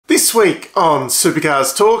This week on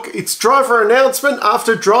Supercars Talk, it's driver announcement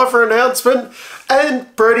after driver announcement,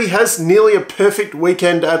 and Brodie has nearly a perfect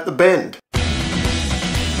weekend at the Bend.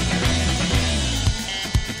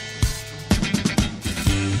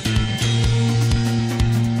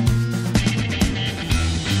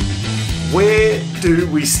 Where do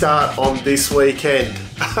we start on this weekend?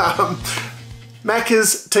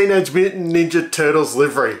 Macca's Teenage Mutant Ninja Turtles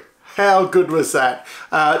livery. How good was that?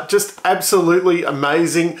 Just absolutely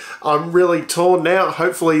amazing. I'm really torn now.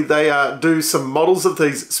 Hopefully they do some models of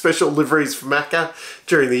these special liveries for Macca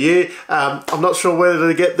during the year. I'm not sure whether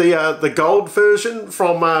to get the gold version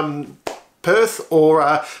from Perth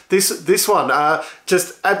or this one.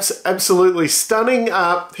 Just absolutely stunning.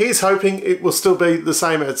 Here's hoping it will still be the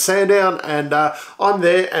same at Sandown, and I'm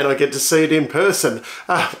there and I get to see it in person.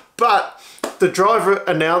 But the driver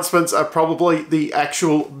announcements are probably the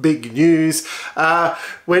actual big news.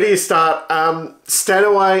 Where do you start?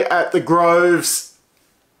 Stanaway at the Groves.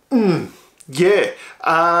 Yeah.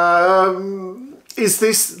 Is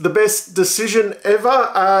this the best decision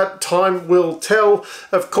ever? Time will tell.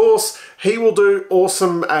 Of course, he will do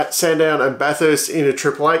awesome at Sandown and Bathurst in a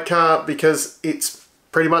Triple 8 car because it's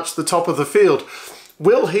pretty much the top of the field.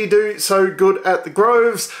 Will he do so good at the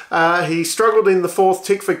Groves? He struggled in the 4th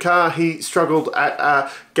Tickford car. He struggled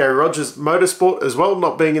at Gary Rogers Motorsport as well,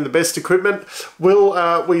 not being in the best equipment.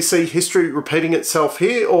 Will we see history repeating itself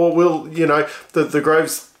here, or will, you know, the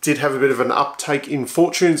Groves did have a bit of an uptake in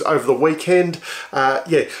fortunes over the weekend?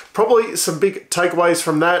 Yeah, probably some big takeaways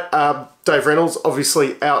from that. Dave Reynolds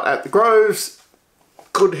obviously out at the Groves.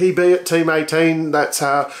 Could he be at Team 18? That's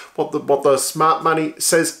what the smart money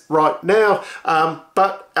says right now.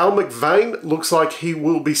 But Al McVeigh looks like he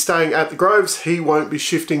will be staying at the Groves. He won't be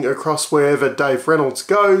shifting across wherever Dave Reynolds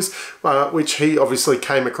goes, which he obviously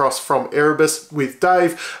came across from Erebus with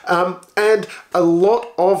Dave. And a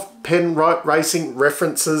lot of Penrite Racing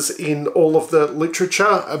references in all of the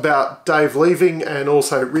literature about Dave leaving and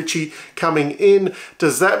also Richie coming in.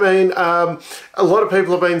 Does that mean a lot of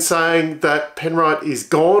people have been saying that Penrite is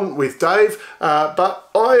gone with Dave, but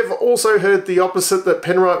I've also heard the opposite, that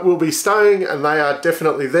Penrite will be staying and they are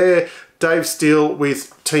definitely there. Dave's deal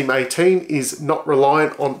with Team 18 is not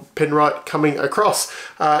reliant on Penrite coming across.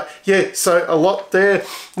 Yeah, so a lot there.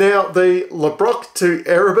 Now, the LeBrocq to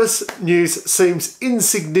Erebus news seems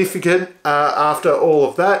insignificant after all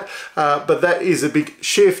of that, but that is a big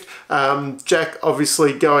shift. Jack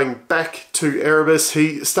obviously going back to Erebus.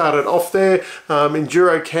 He started off there,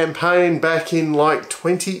 Enduro campaign back in like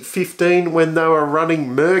 2015 when they were running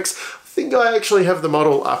Mercs. I think I actually have the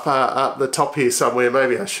model up the top here somewhere.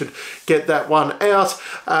 Maybe I should get that one out.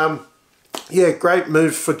 Yeah, great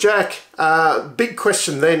move for Jack. Big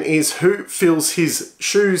question then is who fills his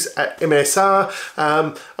shoes at MSR?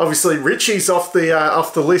 Obviously Richie's off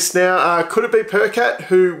the list now. Could it be Percat,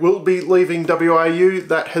 who will be leaving WAU?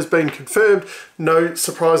 That has been confirmed. No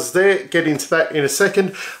surprises there. Get into that in a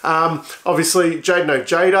second. Obviously Jaden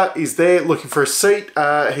Ojeda is there looking for a seat.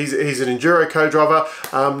 He's an Enduro co-driver.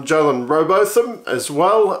 Jolan Robotham as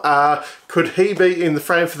well. Could he be in the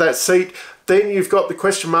frame for that seat? Then you've got the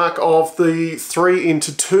question mark of the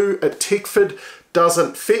 3-2 at Tickford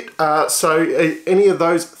doesn't fit. So any of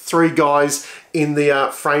those 3 guys in the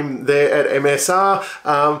frame there at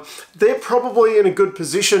MSR, they're probably in a good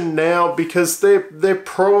position now because they're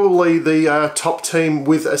probably the top team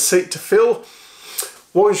with a seat to fill.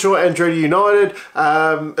 Walkinshaw Andretti United,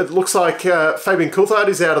 it looks like Fabian Coulthard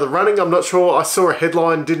is out of the running. I'm not sure. I saw a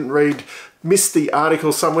headline, didn't read, missed the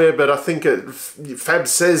article somewhere, but I think Fab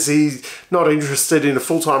says he's not interested in a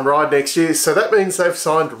full-time ride next year, so that means they've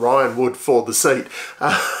signed Ryan Wood for the seat.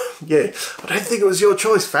 Yeah, I don't think it was your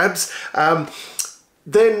choice, Fabs.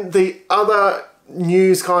 Then the other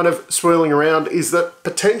news kind of swirling around is that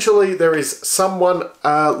potentially there is someone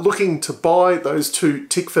looking to buy those 2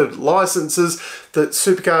 Tickford licenses that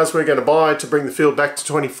Supercars were going to buy to bring the field back to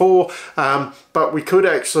 24, but we could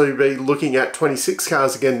actually be looking at 26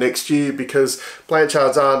 cars again next year because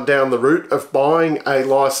Blanchards aren't down the route of buying a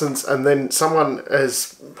license, and then someone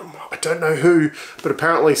has, I don't know who, but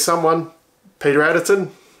apparently someone, Peter Adderton,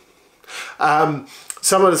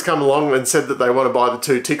 someone has come along and said that they want to buy the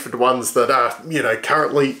 2 Tickford ones that are, you know,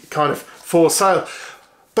 currently kind of for sale.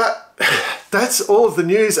 But that's all of the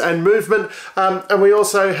news and movement. And we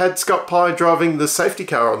also had Scott Pye driving the safety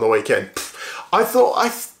car on the weekend. I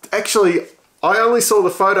only saw the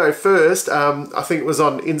photo first. I think it was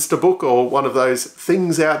on Instabook or one of those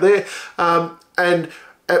things out there. And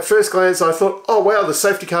at first glance, I thought, oh wow, the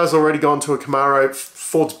safety car's already gone to a Camaro.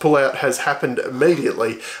 Ford's pullout has happened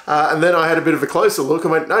immediately. And then I had a bit of a closer look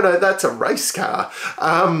and went, no, that's a race car.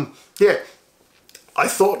 Yeah, I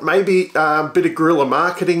thought maybe a bit of guerrilla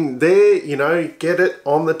marketing there, you know, get it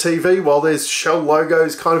on the TV while there's Shell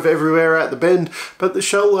logos kind of everywhere at the bend, but the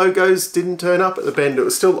Shell logos didn't turn up at the bend. It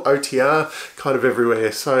was still OTR kind of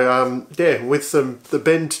everywhere. So yeah, with the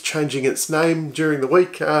bend changing its name during the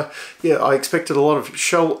week, yeah, I expected a lot of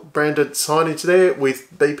Shell branded signage there,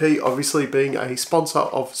 with BP obviously being a sponsor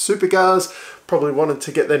of Supercars. Probably wanted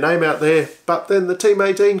to get their name out there, but then the Team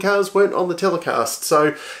 18 cars weren't on the telecast,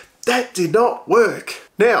 so that did not work.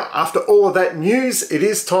 Now, after all of that news, it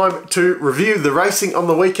is time to review the racing on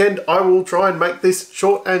the weekend. I will try and make this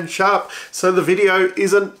short and sharp so the video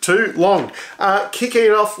isn't too long. Kicking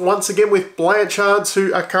it off once again with Blanchards,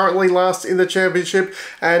 who are currently last in the championship,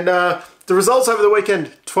 and the results over the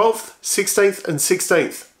weekend, 12th, 16th and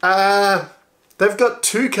 16th. They've got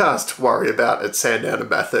two cars to worry about at Sandown and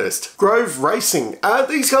Bathurst. Grove Racing.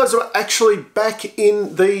 These guys were actually back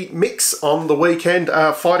in the mix on the weekend,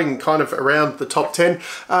 fighting kind of around the top 10.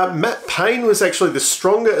 Matt Payne was actually the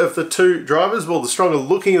stronger of the two drivers, well, the stronger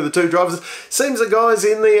looking of the two drivers. Seems the guys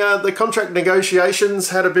in the contract negotiations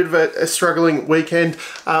had a bit of a struggling weekend.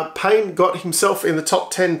 Payne got himself in the top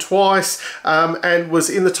 10 twice, and was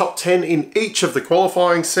in the top 10 in each of the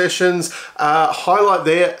qualifying sessions. Highlight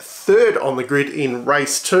there, third on the grid in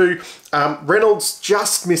race 2. Reynolds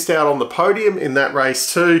just missed out on the podium in that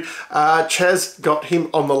race too. Chaz got him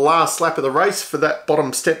on the last lap of the race for that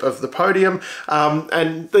bottom step of the podium,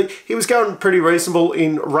 and he was going pretty reasonable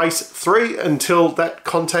in race 3 until that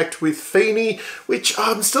contact with Feeney, which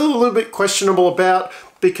I'm still a little bit questionable about,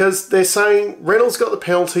 because they're saying Reynolds got the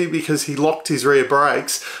penalty because he locked his rear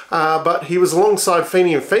brakes, but he was alongside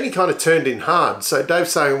Feeney, and Feeney kind of turned in hard. So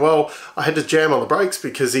Dave's saying, well, I had to jam on the brakes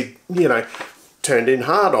because he, you know, turned in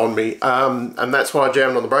hard on me, and that's why I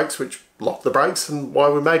jammed on the brakes, which locked the brakes and why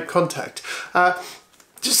we made contact.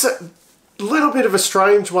 Just a little bit of a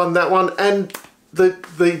strange one, that one, and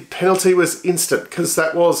the penalty was instant, because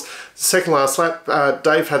that was the second last lap.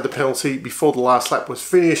 Dave had the penalty before the last lap was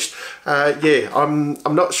finished. Yeah, I'm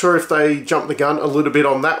not sure if they jumped the gun a little bit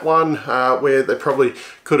on that one, where they probably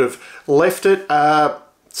could have left it.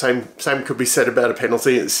 Same could be said about a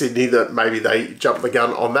penalty at Sydney, that maybe they jumped the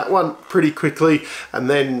gun on that one pretty quickly, and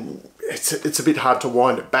then it's a bit hard to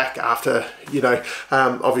wind it back after, you know,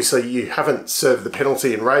 obviously you haven't served the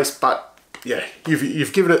penalty in race, but yeah,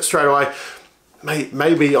 you've given it straight away.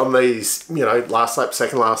 Maybe on these, you know, last lap,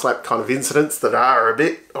 second last lap kind of incidents that are a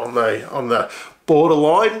bit on the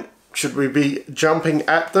borderline, should we be jumping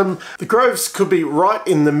at them? The Groves could be right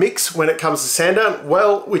in the mix when it comes to Sandown.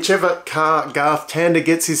 Well, whichever car Garth Tander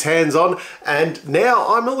gets his hands on, and now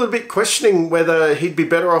I'm a little bit questioning whether he'd be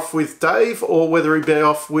better off with Dave or whether he'd be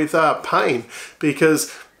off with Payne,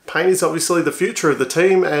 because Payne is obviously the future of the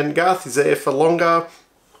team and Garth is there for longer.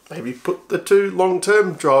 Maybe put the two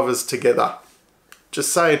long-term drivers together.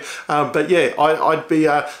 Just saying. But yeah, I'd be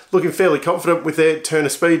looking fairly confident with their turn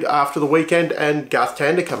of speed after the weekend, and Garth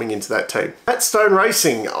Tander coming into that team. At Stone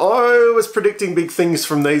Racing, I was predicting big things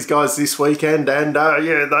from these guys this weekend, and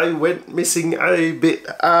yeah, they went missing a bit.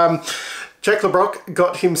 Jack LeBrocq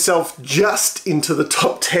got himself just into the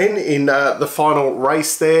top 10 in the final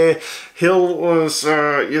race there. Hill was,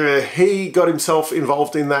 yeah, he got himself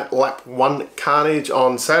involved in that lap 1 carnage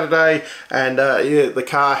on Saturday, and yeah, the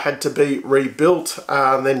car had to be rebuilt.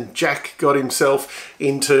 Then Jack got himself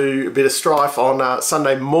into a bit of strife on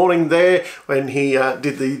Sunday morning there when he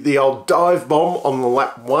did the old dive bomb on the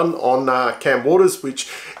lap 1 on Cam Waters,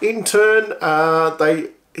 which in turn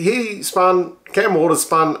he spun, Cam Waters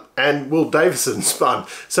spun, and Will Davison spun.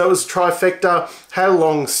 So it was a trifecta, had a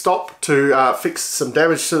long stop to fix some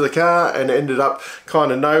damage to the car, and ended up kind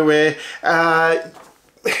of nowhere.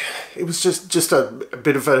 It was just a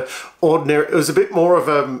bit of an ordinary, it was a bit more of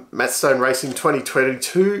a Matt Stone Racing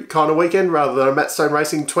 2022 kind of weekend rather than a Matt Stone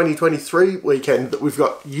Racing 2023 weekend that we've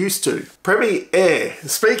got used to. Premier Air,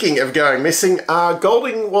 speaking of going missing,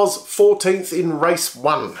 Golding was 14th in race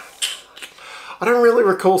 1. I don't really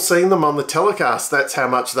recall seeing them on the telecast. That's how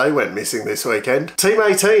much they went missing this weekend. Team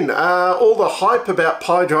 18, all the hype about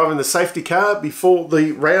Pye driving the safety car before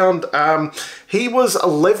the round. He was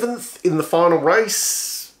 11th in the final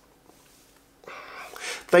race.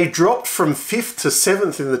 They dropped from 5th to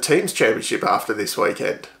 7th in the team's championship after this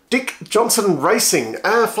weekend. Dick Johnson Racing,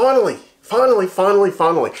 finally.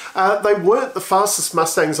 They weren't the fastest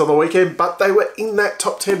Mustangs on the weekend, but they were in that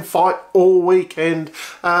top 10 fight all weekend.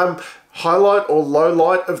 Highlight or low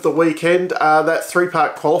light of the weekend, that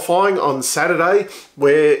 3-part qualifying on Saturday,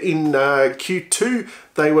 where in Q2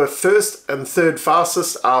 they were first and third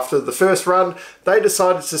fastest after the first run. They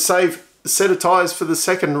decided to save a set of tyres for the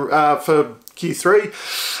second, for Q3.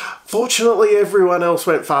 Fortunately, everyone else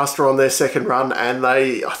went faster on their second run, and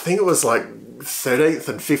I think it was like 13th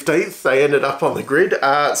and 15th, they ended up on the grid.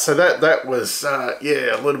 So that was,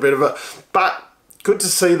 yeah, a little bit of a... But good to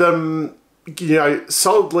see them, you know,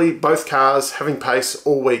 solidly, both cars having pace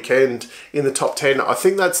all weekend in the top 10. I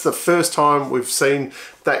think that's the first time we've seen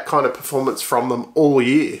that kind of performance from them all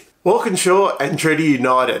year. Walkinshaw and Andretti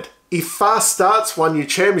United. If fast starts won you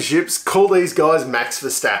championships, call these guys Max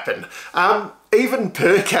Verstappen. Even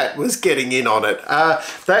Percat was getting in on it.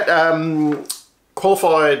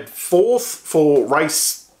 Qualified 4th for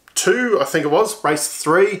race 2, I think it was, race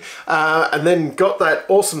 3, and then got that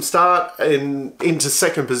awesome start into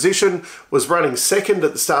second position, was running second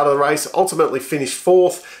at the start of the race, ultimately finished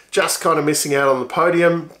 4th, just kind of missing out on the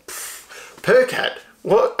podium. Percat.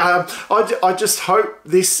 Well, I just hope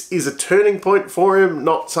this is a turning point for him,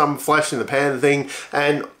 not some flash in the pan thing.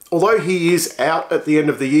 And although he is out at the end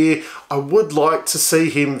of the year, I would like to see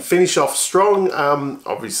him finish off strong.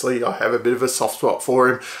 Obviously, I have a bit of a soft spot for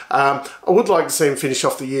him. I would like to see him finish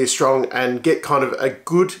off the year strong and get kind of a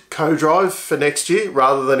good co-drive for next year,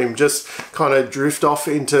 rather than him just kind of drift off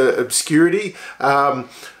into obscurity.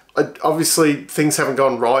 Obviously, things haven't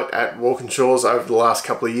gone right at Walkinshaws over the last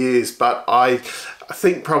couple of years, but I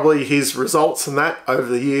think probably his results and that over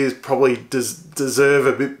the years probably deserve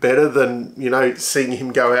a bit better than, you know, seeing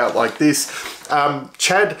him go out like this.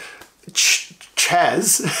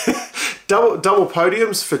 Chaz, double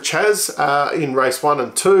podiums for Chaz in race 1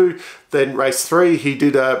 and 2. Then race 3, he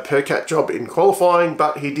did a Percat job in qualifying,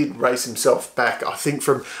 but he did race himself back, I think,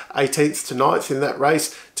 from 18th to 9th in that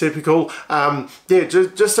race. Typical. Yeah,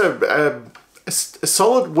 just a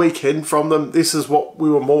solid weekend from them. This is what we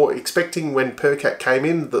were more expecting when Percat came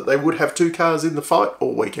in, that they would have 2 cars in the fight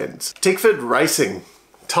all weekends. Tickford Racing.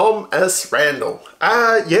 Tom S. Randall.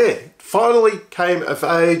 Yeah, finally came of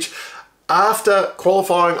age after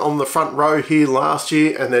qualifying on the front row here last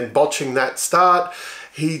year and then botching that start.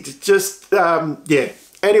 He just, yeah.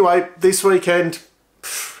 Anyway, this weekend,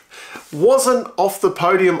 wasn't off the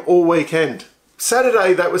podium all weekend.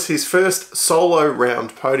 Saturday, that was his first solo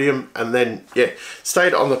round podium, and then, yeah,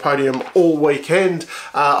 stayed on the podium all weekend.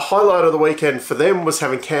 Highlight of the weekend for them was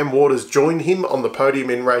having Cam Waters join him on the podium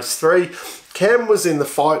in race 3. Cam was in the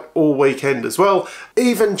fight all weekend as well.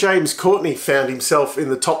 Even James Courtney found himself in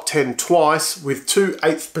the top 10 twice with 2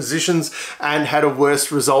 8th positions and had a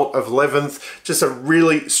worst result of 11th. Just a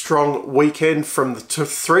really strong weekend from the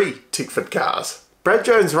 3 Tickford cars. Brad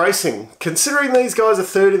Jones Racing. Considering these guys are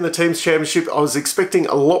 3rd in the team's championship, I was expecting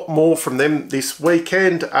a lot more from them this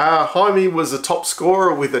weekend. Jaime was a top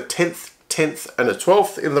scorer with a 10th and a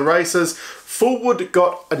 12th in the races. Fullwood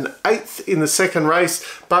got an 8th in the second race,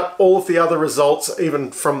 but all of the other results,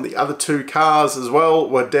 even from the other 2 cars as well,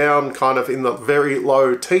 were down kind of in the very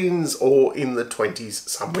low teens or in the 20s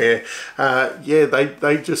somewhere. Yeah,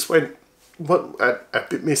 they just went a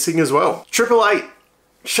bit missing as well. 888.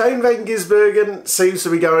 Shane Van Gisbergen seems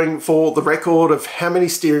to be going for the record of how many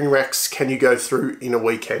steering racks can you go through in a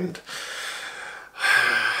weekend.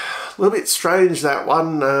 A little bit strange, that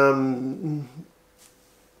one.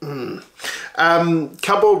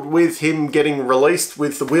 Coupled with him getting released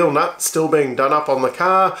with the wheel nut still being done up on the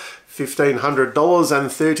car, $1,500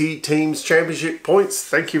 and 30 teams championship points.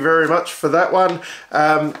 Thank you very much for that one.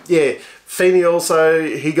 Yeah, Feeney also,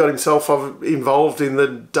 he got himself involved in the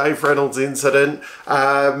Dave Reynolds incident.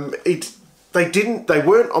 They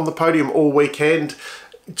weren't on the podium all weekend.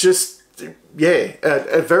 Just, yeah,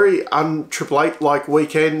 a very un-Triple Eight-like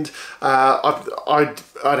weekend. I'd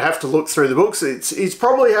have to look through the books. It's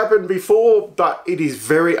probably happened before, but it is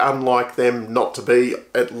very unlike them not to be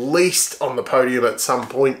at least on the podium at some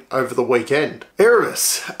point over the weekend.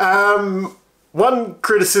 Erebus. One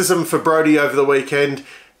criticism for Brodie over the weekend: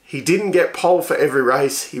 he didn't get pole for every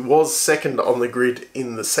race. He was second on the grid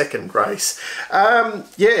in the second race.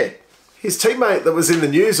 Yeah, his teammate that was in the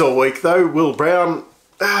news all week, though, Will Brown,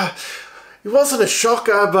 it wasn't a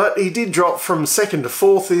shocker, but he did drop from 2nd to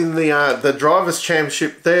 4th in the Drivers'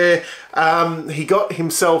 Championship there. He got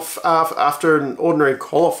himself, after an ordinary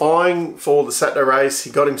qualifying for the Saturday race, he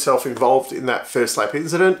got himself involved in that first lap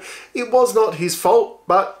incident. It was not his fault,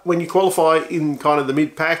 but when you qualify in kind of the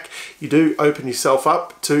mid-pack, you do open yourself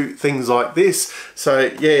up to things like this.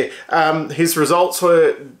 So, yeah, his results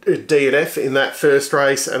were D and F in that first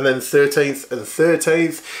race, and then 13th and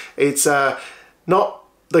 13th. It's not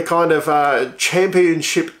the kind of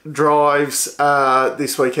championship drives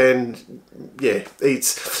this weekend. Yeah,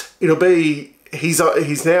 it'll be, he's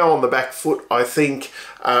now on the back foot, I think.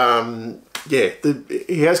 Yeah,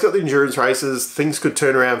 he has got the endurance races. Things could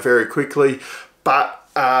turn around very quickly, but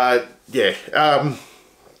yeah,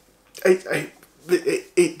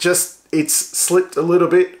 it's slipped a little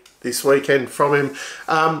bit this weekend from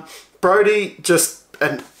him. Brodie, just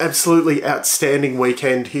an absolutely outstanding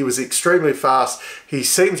weekend. He was extremely fast. He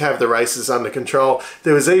seemed to have the races under control.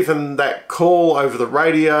 There was even that call over the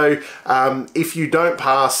radio, if you don't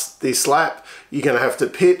pass this lap, you're going to have to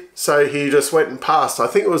pit. So he just went and passed. I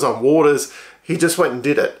think it was on Waters. He just went and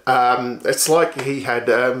did it. It's like he had,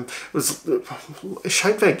 it was a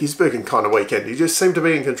Shane Van Gisbergen kind of weekend. He just seemed to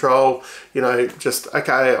be in control, you know, just,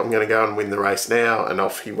 okay, I'm going to go and win the race now. And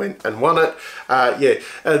off he went and won it.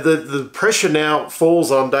 The pressure now falls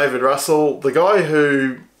on David Russell, the guy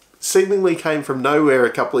who seemingly came from nowhere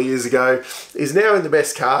a couple of years ago, is now in the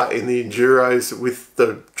best car in the Enduros with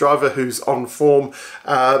the driver who's on form.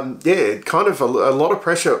 Kind of a lot of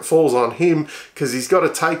pressure falls on him because he's got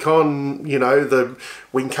to take on, you know, the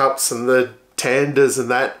Wing Cups and the Tanders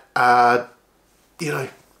and that, you know,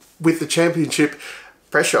 with the championship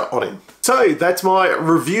pressure on him. So that's my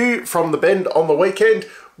review from the Bend on the weekend.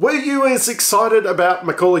 Were you as excited about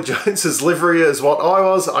Macaulay Jones's livery as what I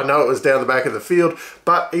was? I know it was down the back of the field,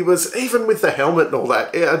 but he was, even with the helmet and all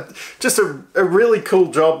that, just a really cool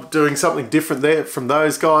job doing something different there from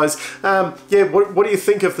those guys. What do you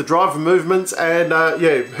think of the driver movements? And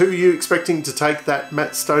who are you expecting to take that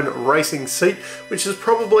Matt Stone Racing seat, which is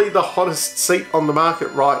probably the hottest seat on the market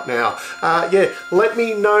right now? Let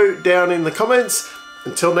me know down in the comments.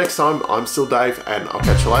 Until next time, I'm still Dave, and I'll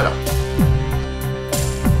catch you later.